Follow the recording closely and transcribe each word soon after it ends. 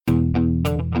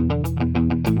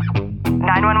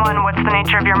911, what's the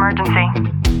nature of your emergency?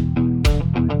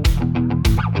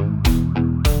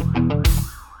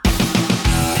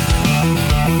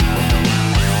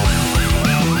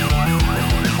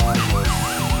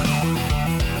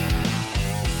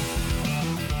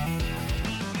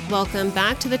 Welcome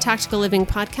back to the Tactical Living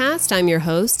Podcast. I'm your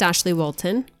host, Ashley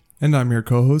Walton. And I'm your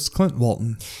co-host, Clint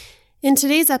Walton. In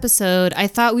today's episode, I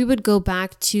thought we would go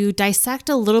back to dissect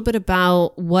a little bit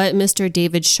about what Mr.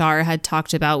 David Shar had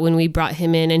talked about when we brought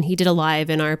him in and he did a live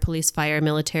in our Police, Fire,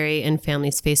 Military, and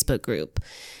Families Facebook group.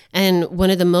 And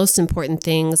one of the most important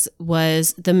things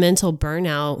was the mental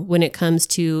burnout when it comes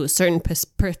to certain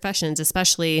professions,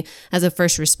 especially as a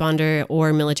first responder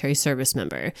or military service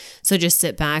member. So just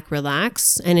sit back,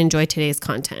 relax, and enjoy today's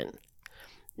content.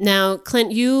 Now,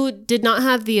 Clint, you did not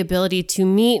have the ability to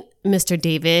meet Mr.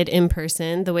 David in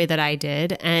person the way that I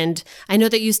did. And I know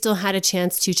that you still had a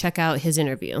chance to check out his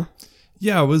interview.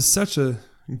 Yeah, it was such a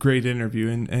great interview.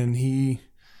 And he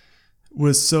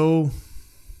was so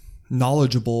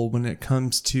knowledgeable when it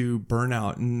comes to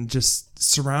burnout and just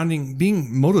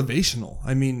being motivational.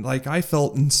 I mean, like I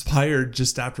felt inspired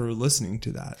just after listening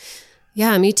to that.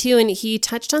 Yeah, me too. And he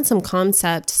touched on some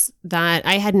concepts that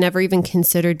I had never even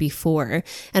considered before.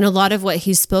 And a lot of what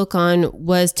he spoke on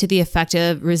was to the effect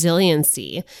of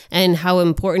resiliency and how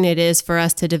important it is for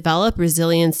us to develop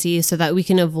resiliency so that we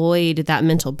can avoid that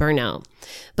mental burnout.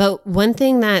 But one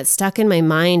thing that stuck in my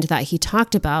mind that he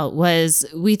talked about was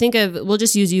we'll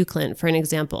just use you, Clint, for an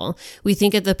example. We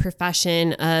think of the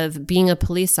profession of being a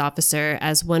police officer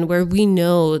as one where we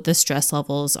know the stress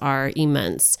levels are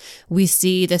immense. We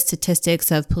see the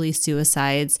statistics of police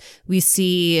suicides. We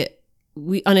see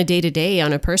on a day-to-day,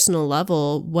 on a personal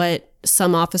level, what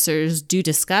some officers do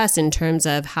discuss in terms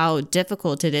of how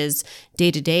difficult it is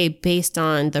day-to-day based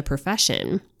on the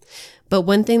profession. But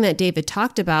one thing that David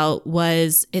talked about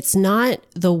was it's not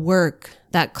the work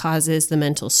that causes the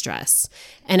mental stress.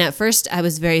 And at first I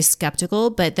was very skeptical,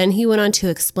 but then he went on to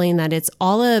explain that it's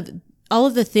all of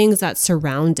the things that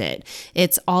surround it.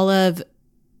 It's all of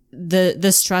the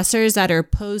stressors that are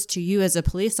posed to you as a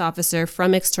police officer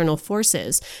from external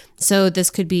forces. So this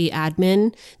could be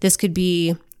admin, this could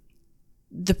be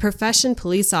the profession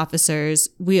police officers.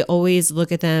 We always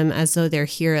look at them as though they're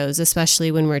heroes, especially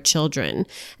when we're children.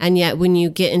 And yet when you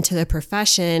get into the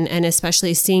profession and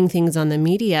especially seeing things on the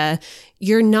media,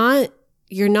 you're not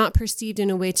perceived in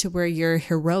a way to where you're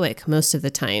heroic most of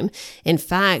the time. In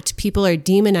fact, people are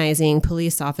demonizing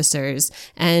police officers.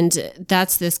 And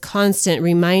that's this constant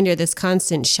reminder, this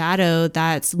constant shadow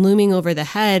that's looming over the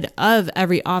head of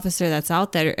every officer that's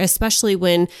out there, especially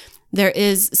when there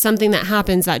is something that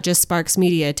happens that just sparks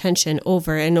media attention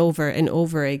over and over and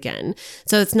over again.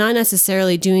 So it's not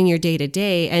necessarily doing your day to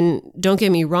day. And don't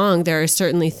get me wrong, there are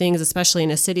certainly things, especially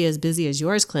in a city as busy as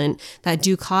yours, Clint, that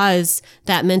do cause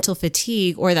that mental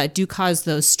fatigue or that do cause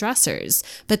those stressors.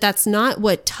 But that's not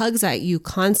what tugs at you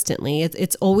constantly.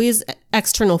 It's always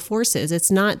external forces.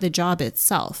 It's not the job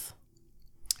itself.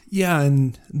 Yeah,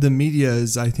 and the media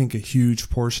is, I think, a huge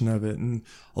portion of it. And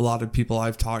a lot of people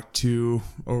I've talked to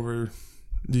over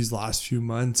these last few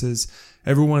months is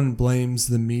everyone blames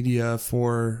the media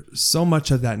for so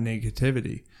much of that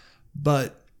negativity.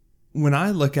 But when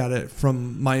I look at it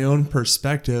from my own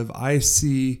perspective, I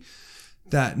see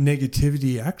that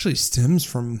negativity actually stems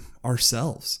from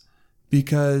ourselves,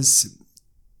 because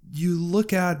you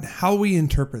look at how we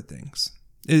interpret things.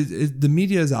 The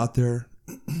media is out there.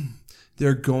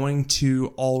 They're going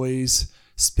to always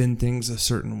spin things a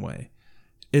certain way.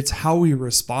 It's how we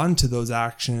respond to those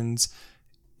actions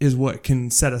is what can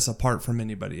set us apart from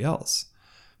anybody else.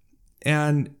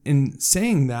 And in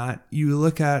saying that, you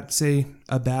look at, say,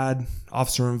 a bad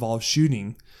officer-involved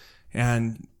shooting,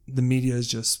 and the media is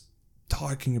just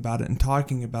talking about it and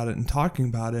talking about it and talking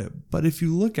about it. But if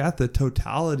you look at the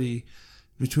totality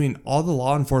between all the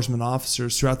law enforcement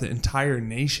officers throughout the entire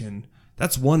nation,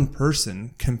 that's one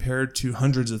person compared to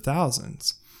hundreds of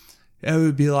thousands. It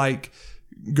would be like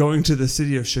going to the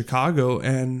city of Chicago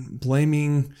and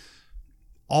blaming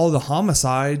all the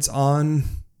homicides on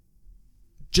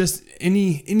just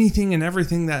anything and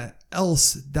everything that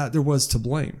else that there was to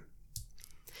blame.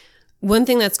 One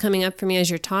thing that's coming up for me as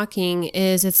you're talking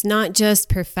is it's not just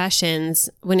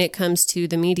professions when it comes to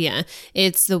the media.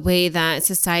 It's the way that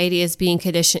society is being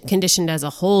conditioned as a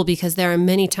whole, because there are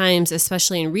many times,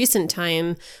 especially in recent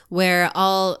time, where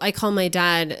I call my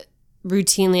dad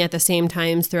routinely at the same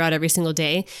times throughout every single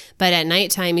day. But at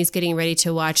nighttime, he's getting ready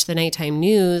to watch the nighttime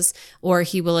news, or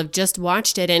he will have just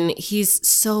watched it and he's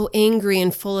so angry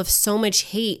and full of so much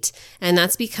hate. And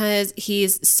that's because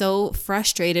he's so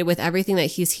frustrated with everything that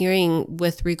he's hearing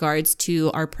with regards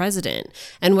to our president.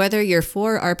 And whether you're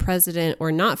for our president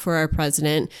or not for our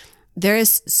president, there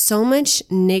is so much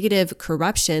negative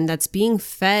corruption that's being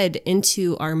fed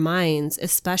into our minds,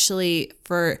 especially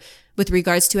with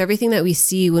regards to everything that we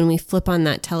see when we flip on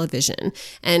that television.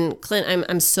 And Clint,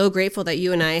 I'm so grateful that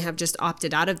you and I have just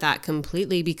opted out of that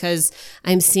completely, because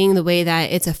I'm seeing the way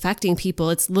that it's affecting people.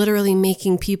 It's literally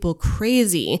making people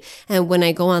crazy. And when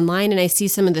I go online and I see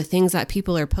some of the things that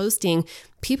people are posting,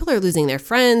 people are losing their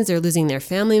friends, they're losing their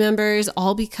family members,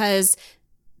 all because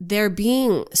they're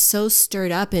being so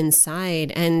stirred up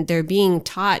inside, and they're being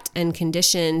taught and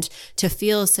conditioned to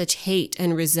feel such hate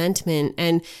and resentment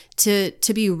and to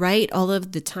be right all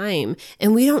of the time.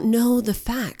 And we don't know the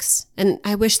facts. And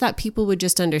I wish that people would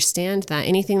just understand that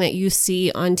anything that you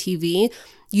see on TV,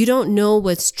 you don't know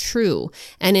what's true.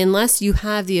 And unless you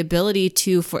have the ability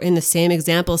to, in the same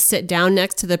example, sit down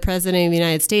next to the president of the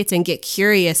United States and get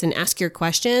curious and ask your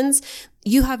questions,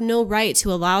 you have no right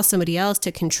to allow somebody else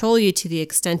to control you to the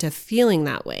extent of feeling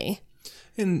that way.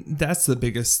 And that's the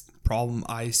biggest problem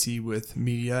I see with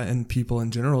media and people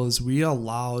in general, is we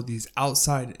allow these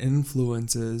outside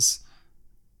influences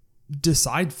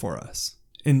decide for us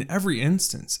in every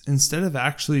instance, instead of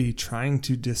actually trying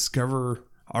to discover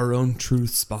our own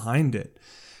truths behind it.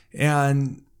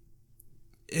 And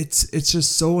it's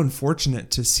just so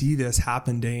unfortunate to see this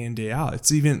happen day in, day out.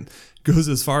 It's even goes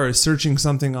as far as searching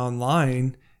something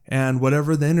online, and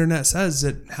whatever the internet says,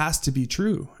 it has to be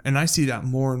true. And I see that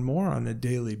more and more on a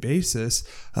daily basis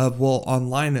of, well,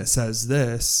 online it says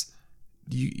this,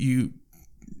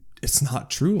 it's not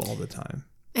true all the time.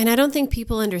 And I don't think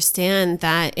people understand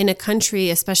that in a country,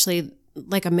 especially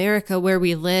like America, where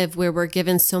we live, where we're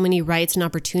given so many rights and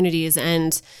opportunities,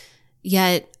 and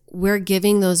yet we're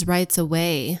giving those rights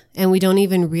away and we don't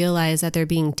even realize that they're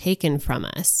being taken from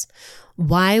us.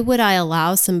 Why would I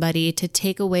allow somebody to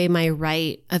take away my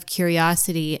right of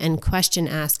curiosity and question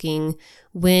asking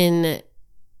when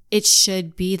it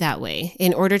should be that way?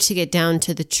 In order to get down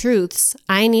to the truths,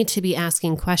 I need to be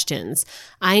asking questions.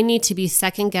 I need to be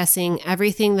second guessing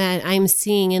everything that I'm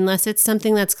seeing, unless it's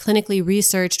something that's clinically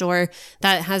researched or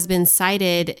that has been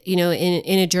cited,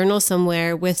 in a journal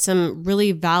somewhere with some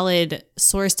really valid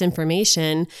sourced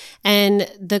information. And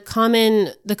the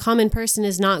common person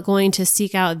is not going to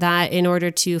seek out that in order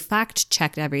to fact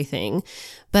check everything.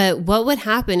 But what would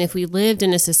happen if we lived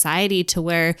in a society to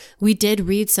where we did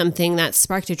read something that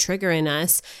sparked a trigger in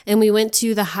us, and we went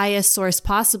to the highest source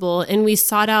possible and we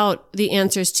sought out the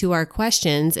answers to our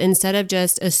questions, instead of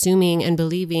just assuming and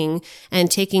believing and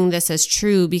taking this as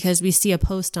true because we see a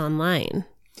post online?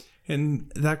 And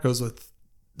that goes with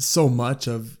so much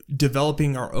of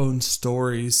developing our own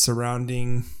stories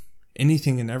surrounding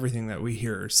anything and everything that we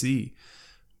hear or see,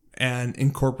 and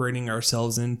incorporating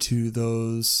ourselves into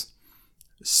those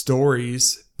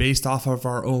stories based off of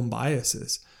our own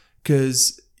biases.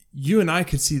 Because you and I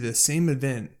could see the same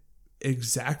event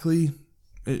exactly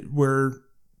where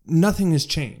nothing has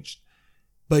changed,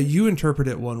 but you interpret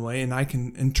it one way and I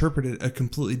can interpret it a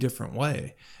completely different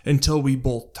way, until we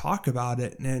both talk about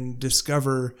it and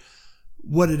discover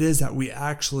what it is that we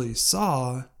actually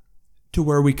saw, to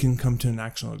where we can come to an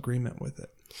actual agreement with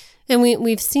it. And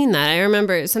we've seen that. I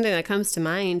remember something that comes to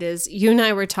mind is you and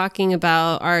I were talking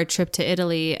about our trip to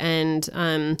Italy,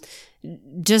 and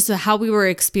just how we were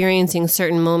experiencing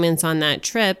certain moments on that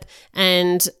trip.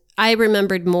 And I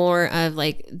remembered more of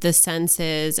like the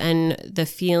senses and the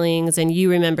feelings, and you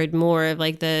remembered more of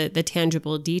like the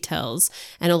tangible details.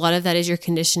 And a lot of that is your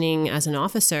conditioning as an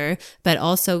officer, but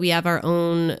also we have our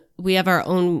own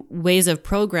ways of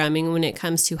programming when it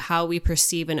comes to how we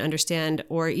perceive and understand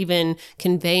or even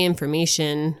convey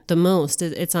information the most.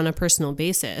 It's on a personal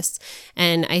basis.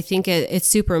 And I think it's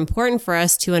super important for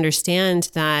us to understand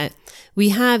that we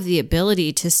have the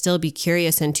ability to still be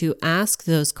curious and to ask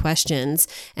those questions.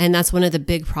 And that's one of the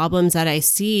big problems that I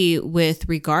see with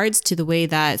regards to the way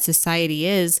that society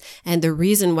is, and the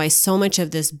reason why so much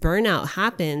of this burnout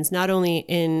happens, not only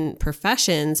in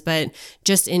professions, but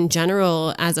just in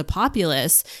general as a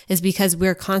populace, is because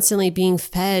we're constantly being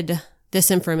fed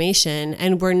this information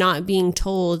and we're not being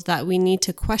told that we need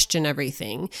to question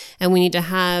everything and we need to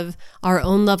have our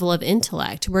own level of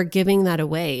intellect. We're giving that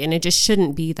away, and it just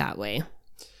shouldn't be that way.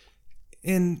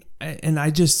 And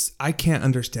I can't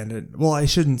understand it. Well, I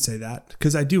shouldn't say that,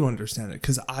 because I do understand it,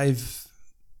 because I've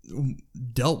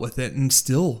dealt with it and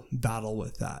still battle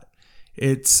with that.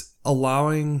 It's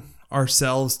allowing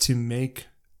ourselves to make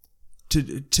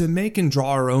and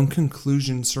draw our own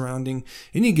conclusions surrounding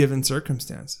any given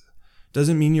circumstance.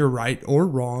 Doesn't mean you're right or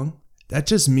wrong. That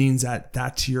just means that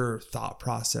that's your thought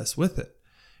process with it.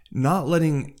 Not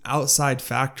letting outside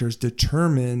factors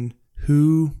determine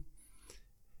who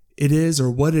it is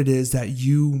or what it is that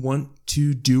you want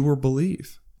to do or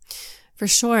believe. For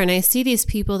sure. And I see these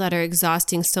people that are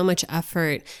exhausting so much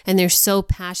effort and they're so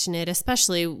passionate,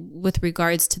 especially with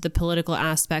regards to the political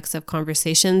aspects of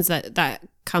conversations that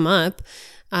come up,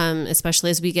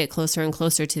 especially as we get closer and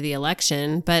closer to the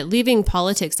election. But leaving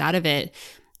politics out of it,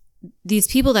 these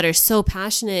people that are so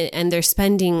passionate and they're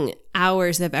spending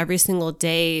hours of every single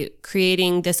day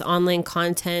creating this online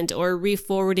content or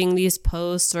re-forwarding these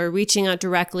posts or reaching out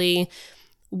directly,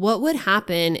 what would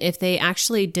happen if they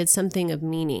actually did something of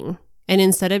meaning? And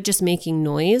instead of just making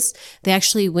noise, they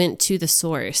actually went to the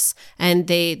source and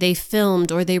they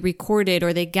filmed or they recorded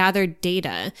or they gathered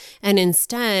data. And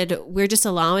instead, we're just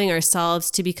allowing ourselves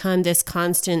to become this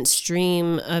constant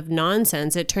stream of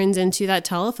nonsense. It turns into that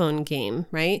telephone game,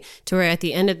 right? To where at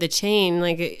the end of the chain,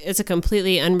 like it's a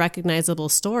completely unrecognizable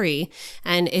story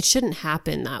and it shouldn't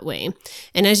happen that way.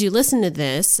 And as you listen to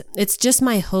this, it's just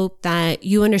my hope that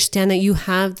you understand that you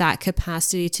have that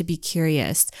capacity to be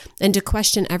curious and to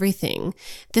question everything.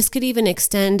 This could even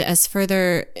extend as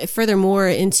furthermore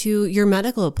into your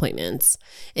medical appointments.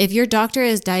 If your doctor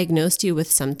has diagnosed you with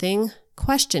something,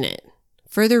 question it,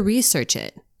 further research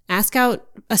it, ask out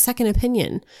a second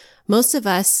opinion. Most of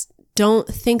us don't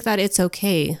think that it's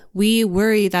okay. We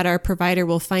worry that our provider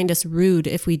will find us rude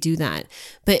if we do that,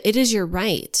 but it is your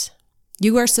right.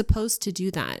 You are supposed to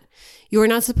do that. You are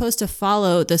not supposed to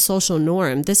follow the social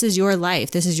norm. This is your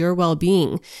life. This is your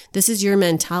well-being. This is your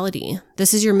mentality.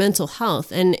 This is your mental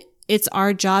health. And it's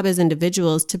our job as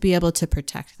individuals to be able to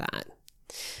protect that.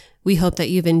 We hope that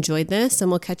you've enjoyed this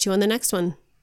and we'll catch you on the next one.